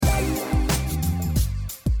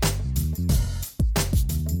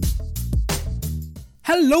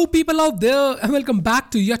Hello people out there and welcome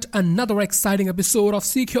back to yet another exciting episode of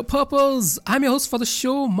Seek Your Purpose. I'm your host for the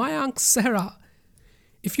show, Mayank Sehra.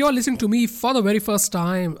 If you're listening to me for the very first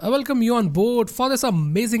time, I welcome you on board for this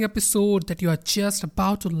amazing episode that you are just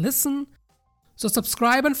about to listen. So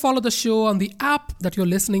subscribe and follow the show on the app that you're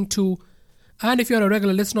listening to. And if you're a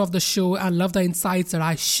regular listener of the show and love the insights that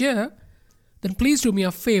I share, then please do me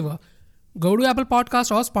a favor. Go to Apple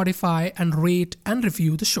Podcast or Spotify and rate and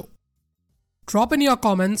review the show. Drop in your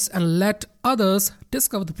comments and let others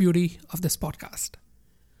discover the beauty of this podcast.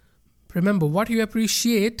 Remember, what you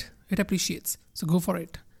appreciate, it appreciates. So go for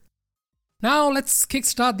it. Now let's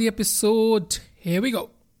kickstart the episode. Here we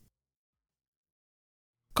go.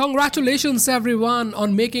 Congratulations everyone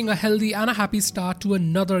on making a healthy and a happy start to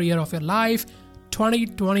another year of your life,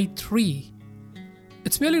 2023.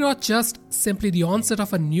 It's really not just simply the onset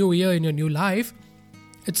of a new year in your new life.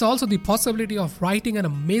 It's also the possibility of writing an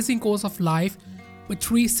amazing course of life with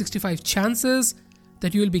 365 chances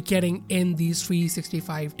that you will be getting in these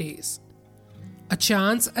 365 days. A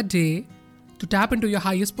chance a day to tap into your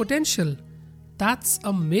highest potential. That's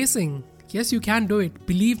amazing. Yes, you can do it.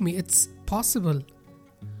 Believe me, it's possible.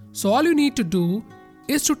 So all you need to do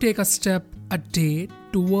is to take a step a day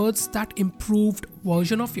towards that improved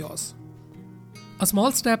version of yours. A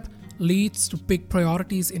small step leads to big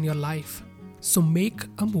priorities in your life. So make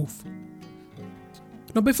a move.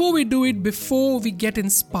 Now before we do it, before we get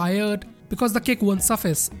inspired, because the kick won't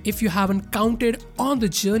suffice if you haven't counted on the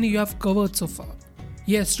journey you have covered so far.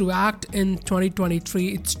 Yes, to act in 2023,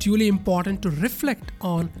 it's truly important to reflect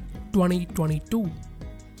on 2022.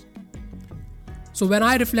 So when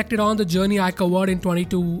I reflected on the journey I covered in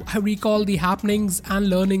 22, I recall the happenings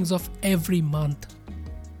and learnings of every month.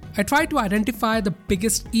 I tried to identify the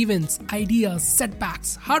biggest events, ideas,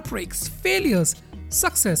 setbacks, heartbreaks, failures,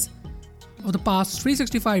 success of the past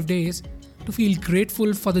 365 days to feel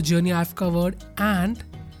grateful for the journey I've covered and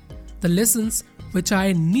the lessons which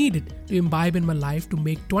I needed to imbibe in my life to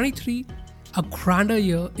make 23 a grander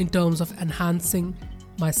year in terms of enhancing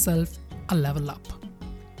myself a level up.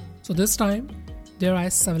 So this time, there are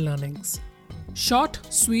 7 learnings. Short,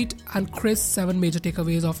 sweet and crisp 7 major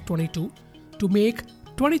takeaways of 22 to make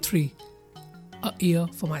 23 a year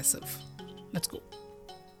for myself. Let's go.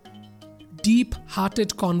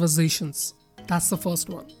 Deep-hearted conversations. That's the first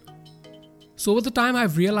one. So over the time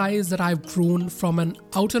I've realized that I've grown from an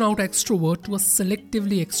out-and-out extrovert to a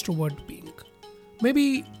selectively extrovert being.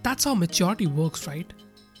 Maybe that's how maturity works, right?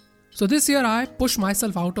 So this year I pushed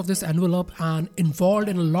myself out of this envelope and involved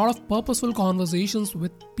in a lot of purposeful conversations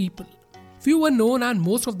with people. Few were known and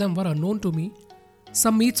most of them were unknown to me.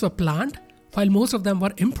 Some meets were planned, while most of them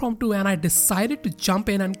were impromptu, and I decided to jump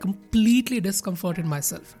in and completely discomforted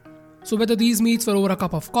myself. So whether these meets were over a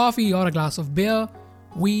cup of coffee or a glass of beer,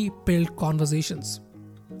 we built conversations.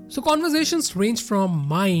 So conversations range from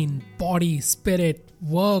mind, body, spirit,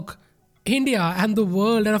 work, India and the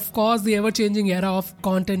world, and of course the ever-changing era of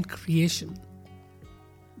content creation.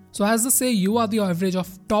 So as they say, you are the average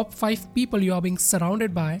of top 5 people you are being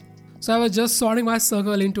surrounded by. So I was just sorting my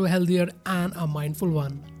circle into a healthier and a mindful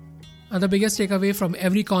one. And the biggest takeaway from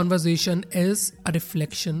every conversation is a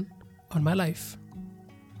reflection on my life.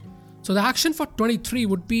 So the action for 23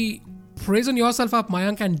 would be brazen yourself up,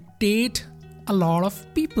 Mayank, and date a lot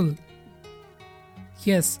of people.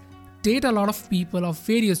 Yes, date a lot of people of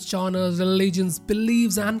various genres, religions,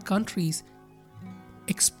 beliefs and countries.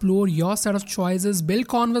 Explore your set of choices, build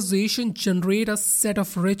conversation, generate a set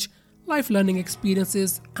of rich life learning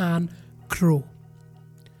experiences and grow.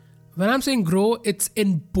 When I'm saying grow, it's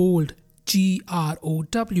in bold.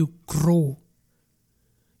 G-R-O-W, grow.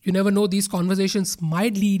 You never know, these conversations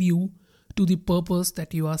might lead you to the purpose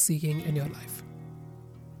that you are seeking in your life.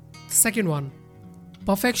 The second one,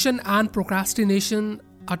 perfection and procrastination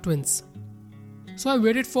are twins. So I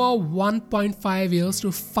waited for 1.5 years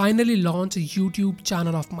to finally launch a YouTube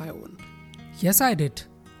channel of my own. Yes, I did.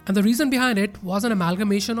 And the reason behind it was an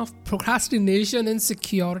amalgamation of procrastination,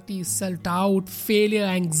 insecurity, self-doubt, failure,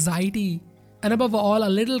 anxiety, and above all, a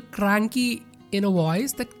little cranky inner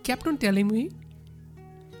voice that kept on telling me,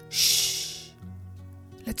 shh,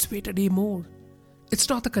 let's wait a day more. It's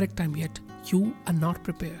not the correct time yet. You are not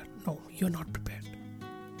prepared. No, you're not prepared.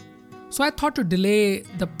 So I thought to delay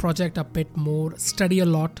the project a bit more, study a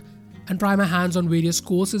lot, and try my hands on various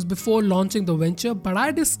courses before launching the venture. But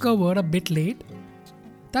I discovered a bit late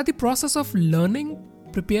that the process of learning,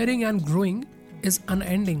 preparing, and growing is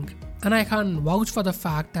unending. And I can vouch for the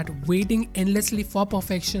fact that waiting endlessly for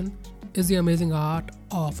perfection is the amazing art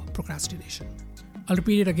of procrastination. I'll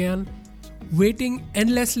repeat it again. Waiting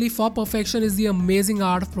endlessly for perfection is the amazing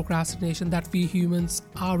art of procrastination that we humans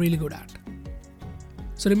are really good at.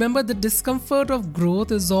 So remember, the discomfort of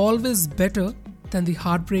growth is always better than the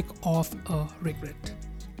heartbreak of a regret.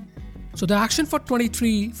 So the action for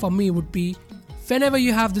 23 for me would be, whenever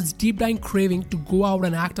you have this deep dying craving to go out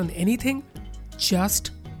and act on anything,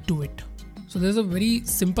 just do it. So there's a very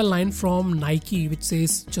simple line from Nike which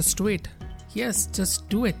says, just do it. Yes, just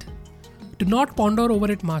do it. Do not ponder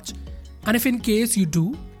over it much. And if in case you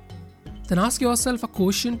do, then ask yourself a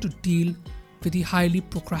question to deal with the highly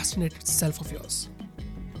procrastinated self of yours.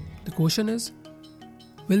 The question is,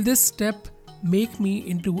 will this step make me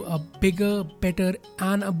into a bigger, better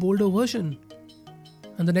and a bolder version?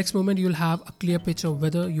 And the next moment you'll have a clear picture of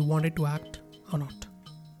whether you wanted to act or not.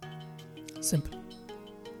 Simple.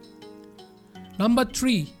 Number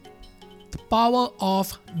 3, the power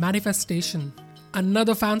of manifestation.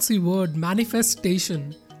 Another fancy word,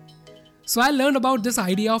 manifestation. So I learned about this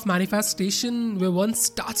idea of manifestation where one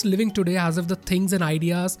starts living today as if the things and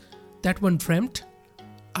ideas that one dreamt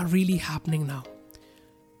are really happening now.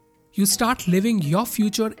 You start living your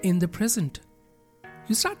future in the present.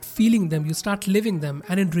 You start feeling them, you start living them,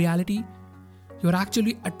 and in reality, you're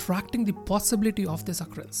actually attracting the possibility of this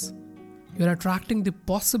occurrence. You're attracting the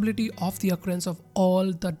possibility of the occurrence of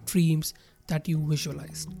all the dreams that you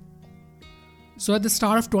visualized. So at the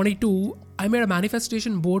start of 22, I made a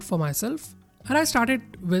manifestation board for myself, and I started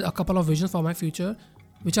with a couple of visions for my future,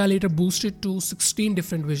 which I later boosted to 16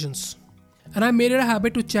 different visions. And I made it a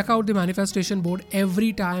habit to check out the manifestation board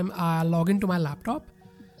every time I log into my laptop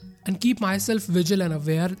and keep myself vigilant,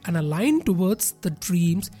 aware and aligned towards the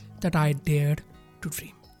dreams that I dared to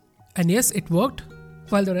dream. And yes, it worked,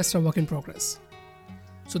 while the rest are work in progress.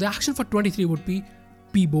 So the action for 23 would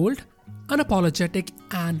be bold, unapologetic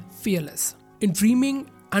and fearless in dreaming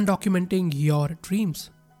and documenting your dreams.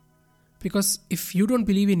 Because if you don't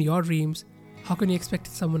believe in your dreams, how can you expect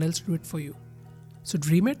someone else to do it for you? So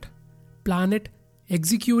dream it, plan it,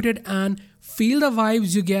 execute it, and feel the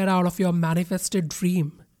vibes you get out of your manifested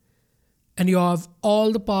dream. And you have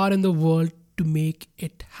all the power in the world to make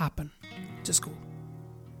it happen. Just go.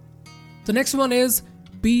 The next one is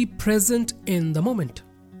be present in the moment.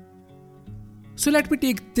 So let me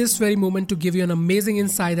take this very moment to give you an amazing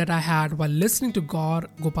insight that I had while listening to Gaur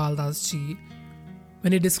Gopal Das Ji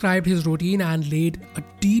when he described his routine and laid a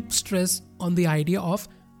deep stress on the idea of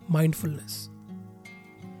mindfulness.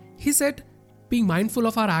 He said, being mindful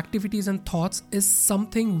of our activities and thoughts is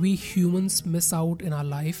something we humans miss out in our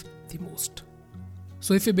life the most.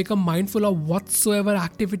 So if we become mindful of whatsoever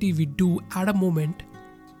activity we do at a moment,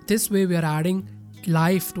 this way we are adding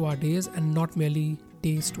life to our days and not merely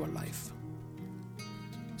days to our life.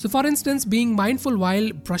 So for instance, being mindful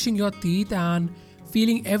while brushing your teeth and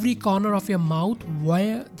feeling every corner of your mouth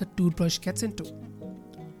where the toothbrush gets into.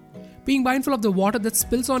 Being mindful of the water that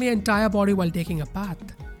spills on your entire body while taking a bath.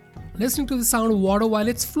 Listening to the sound of water while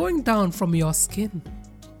it's flowing down from your skin.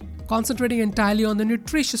 Concentrating entirely on the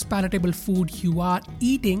nutritious palatable food you are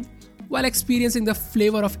eating while experiencing the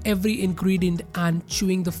flavor of every ingredient and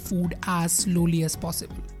chewing the food as slowly as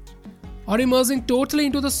possible. Or immersing totally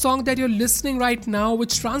into the song that you're listening right now,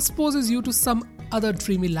 which transposes you to some other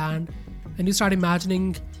dreamy land and you start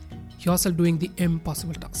imagining yourself doing the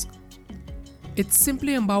impossible task. It's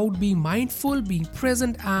simply about being mindful, being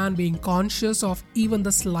present and being conscious of even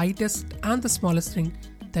the slightest and the smallest thing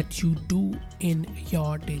that you do in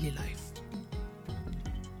your daily life.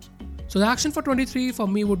 So the action for 23 for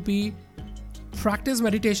me would be practice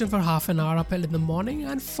meditation for half an hour uphill in the morning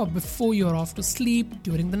and for before you're off to sleep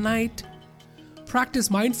during the night. Practice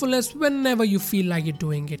mindfulness whenever you feel like you're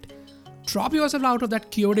doing it. Drop yourself out of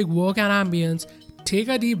that chaotic work and ambience, take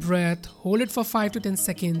a deep breath, hold it for 5 to 10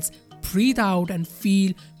 seconds, breathe out and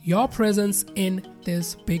feel your presence in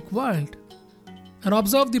this big world. And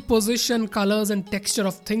observe the position, colors and texture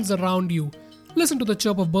of things around you. Listen to the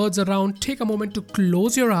chirp of birds around, take a moment to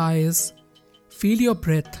close your eyes, feel your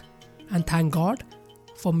breath and thank God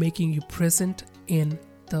for making you present in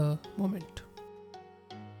the moment.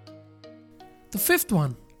 The fifth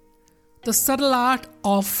one, the subtle art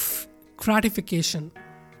of gratification.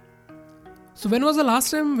 So when was the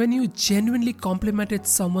last time when you genuinely complimented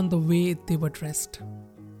someone the way they were dressed?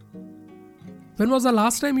 When was the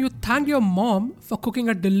last time you thanked your mom for cooking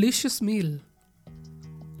a delicious meal?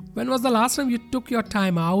 When was the last time you took your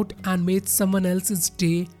time out and made someone else's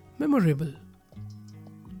day memorable?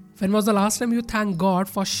 When was the last time you thanked God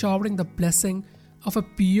for showering the blessing of a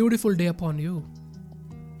beautiful day upon you?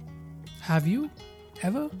 Have you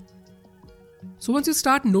ever? So once you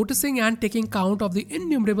start noticing and taking count of the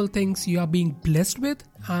innumerable things you are being blessed with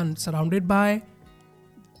and surrounded by,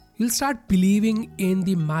 you'll start believing in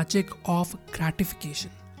the magic of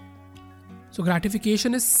gratification. So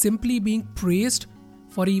gratification is simply being praised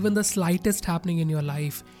for even the slightest happening in your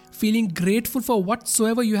life, feeling grateful for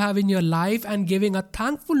whatsoever you have in your life, and giving a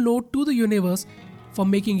thankful note to the universe for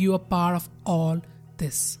making you a part of all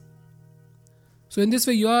this. So in this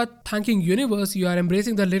way, you are thanking universe, you are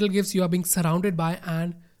embracing the little gifts you are being surrounded by,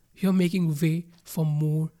 and you're making way for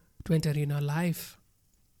more to enter in your life.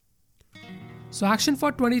 So action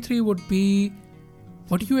for 23 would be,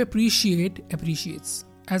 what you appreciate appreciates.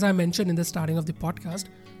 As I mentioned in the starting of the podcast,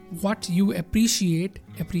 what you appreciate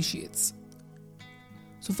appreciates.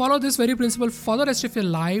 So follow this very principle for the rest of your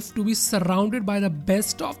life to be surrounded by the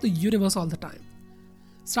best of the universe all the time.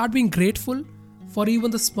 Start being grateful for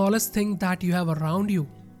even the smallest thing that you have around you.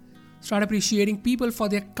 Start appreciating people for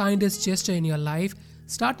their kindest gesture in your life.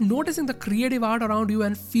 Start noticing the creative art around you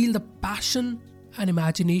and feel the passion and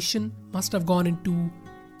imagination must have gone into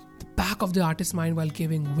the back of the artist's mind while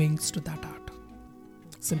giving wings to that art.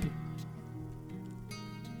 Simple.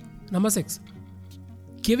 Number 6.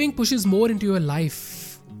 Giving pushes more into your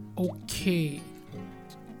life. Okay.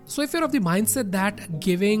 So if you're of the mindset that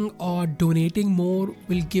giving or donating more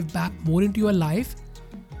will give back more into your life,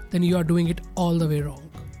 then you are doing it all the way wrong.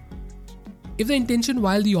 If the intention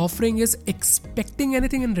while the offering is expecting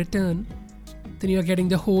anything in return, then you are getting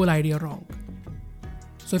the whole idea wrong.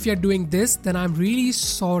 So if you're doing this, then I'm really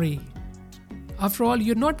sorry. After all,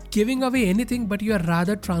 you're not giving away anything, but you are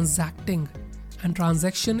rather transacting. And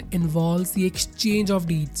transaction involves the exchange of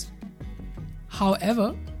deeds.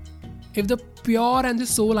 However, if the pure and the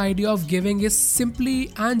sole idea of giving is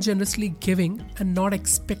simply and generously giving and not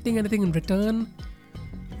expecting anything in return,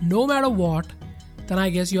 no matter what, then I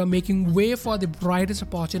guess you are making way for the brightest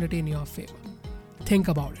opportunity in your favor. Think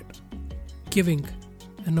about it. Giving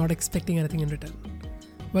and not expecting anything in return.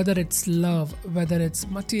 Whether it's love, whether it's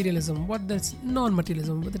materialism, whether it's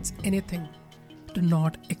non-materialism, whether it's anything, do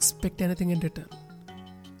not expect anything in return.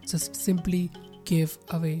 Just simply give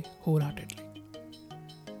away wholeheartedly.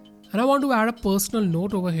 And I want to add a personal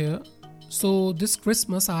note over here. So this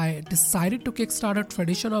Christmas, I decided to kickstart a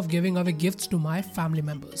tradition of giving away gifts to my family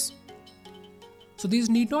members. So these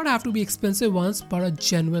need not have to be expensive ones, but a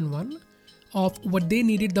genuine one of what they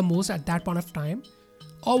needed the most at that point of time,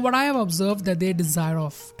 or what I have observed that they desire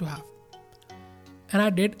to have. And I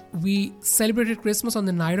did. We celebrated Christmas on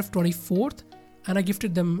the night of 24th, and I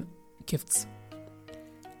gifted them gifts.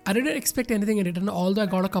 I didn't expect anything in return, although I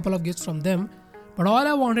got a couple of gifts from them. But all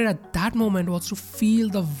I wanted at that moment was to feel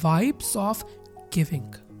the vibes of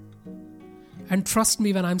giving. And trust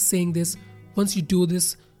me when I'm saying this, once you do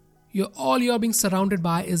this, all you're being surrounded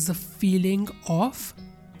by is the feeling of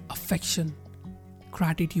affection,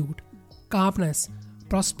 gratitude, calmness,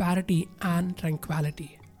 prosperity, and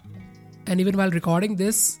tranquility. And even while recording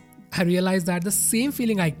this, I realized that the same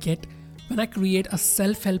feeling I get when I create a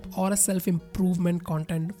self-help or a self-improvement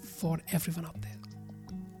content for everyone out there.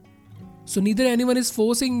 So neither anyone is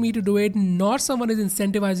forcing me to do it, nor someone is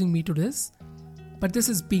incentivizing me to this, but this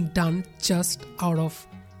is being done just out of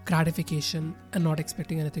gratification and not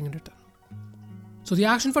expecting anything in return. So the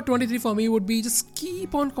action for 23 for me would be just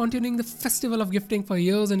keep on continuing the festival of gifting for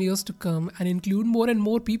years and years to come and include more and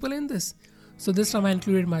more people in this. So this time I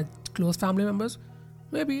included my close family members.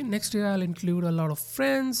 Maybe next year I'll include a lot of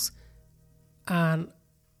friends and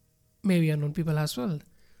maybe unknown people as well.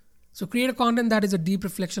 So create a content that is a deep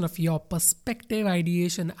reflection of your perspective,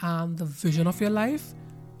 ideation, and the vision of your life.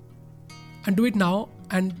 And do it now,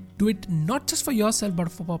 and do it not just for yourself, but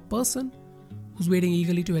for a person who's waiting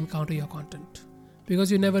eagerly to encounter your content. Because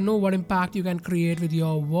you never know what impact you can create with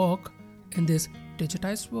your work in this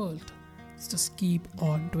digitized world. So just keep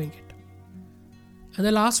on doing it. And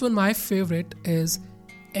the last one, my favorite, is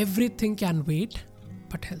everything can wait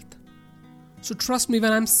but health. So trust me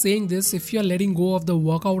when I'm saying this, if you're letting go of the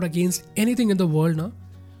workout against anything in the world now,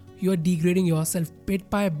 you are degrading yourself bit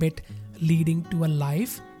by bit, leading to a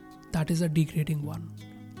life that is a degrading one.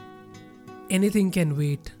 Anything can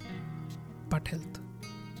wait but health.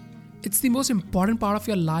 It's the most important part of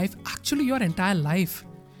your life, actually your entire life.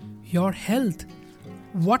 Your health.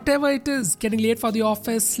 Whatever it is, getting late for the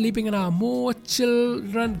office, sleeping an hour more,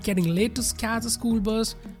 children getting late to catch a school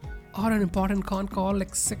bus, or an important con call,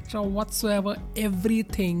 etc. whatsoever,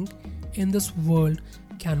 everything in this world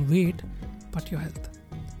can wait but your health.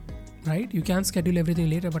 Right? You can schedule everything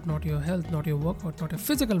later, but not your health, not your workout, not your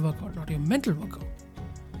physical workout, not your mental workout.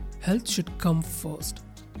 Health should come first.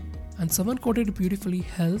 And someone quoted it beautifully,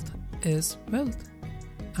 health is wealth.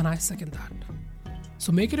 And I second that.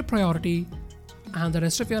 So make it a priority, and the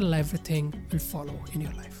rest of your life, everything will follow in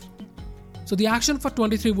your life. So the action for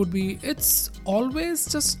 23 would be, it's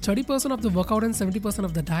always just 30% of the workout and 70%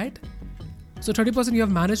 of the diet. So 30% you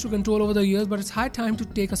have managed to control over the years, but it's high time to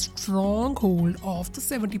take a strong hold of the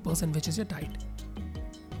 70%, which is your diet.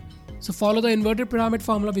 So follow the inverted pyramid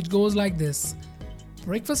formula, which goes like this: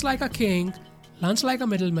 breakfast like a king, lunch like a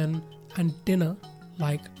middleman, and dinner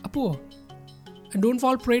like a poor. And don't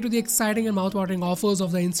fall prey to the exciting and mouth-watering offers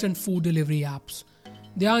of the instant food delivery apps.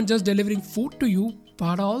 They aren't just delivering food to you,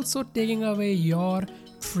 but also taking away your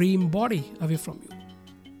dream body away from you.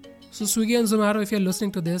 So Swiggy and Zomato, if you're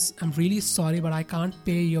listening to this, I'm really sorry, but I can't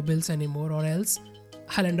pay your bills anymore, or else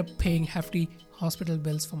I'll end up paying hefty hospital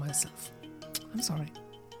bills for myself. I'm sorry.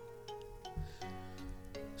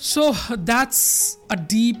 So that's a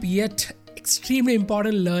deep yet extremely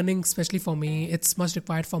important learning, especially for me. It's much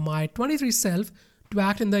required for my 23 self to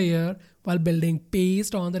act in the year while building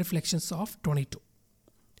based on the reflections of 22.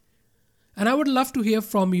 And I would love to hear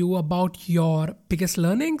from you about your biggest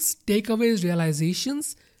learnings, takeaways,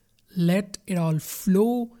 realizations. Let it all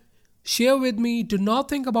flow. Share with me. Do not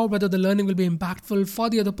think about whether the learning will be impactful for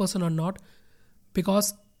the other person or not,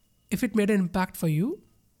 because if it made an impact for you,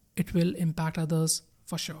 it will impact others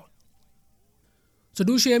for sure. So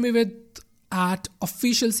do share me with at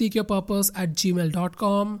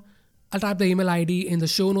officialseekyourpurpose@gmail.com. I'll type the email ID in the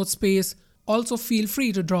show notes space. Also feel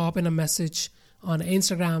free to drop in a message on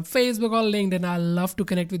Instagram, Facebook, or LinkedIn. I love to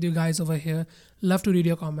connect with you guys over here. Love to read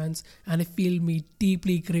your comments, and I feel me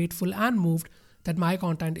deeply grateful and moved that my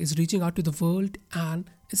content is reaching out to the world and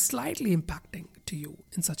is slightly impacting to you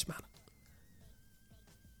in such manner.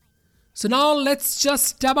 So now let's just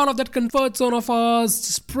step out of that comfort zone of ours,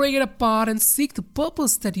 just break it apart and seek the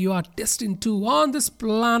purpose that you are destined to on this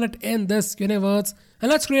planet, in this universe. And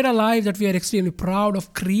let's create a life that we are extremely proud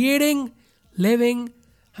of creating, living,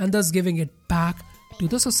 and thus giving it back to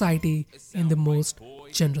the society in the most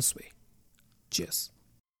generous way. Cheers.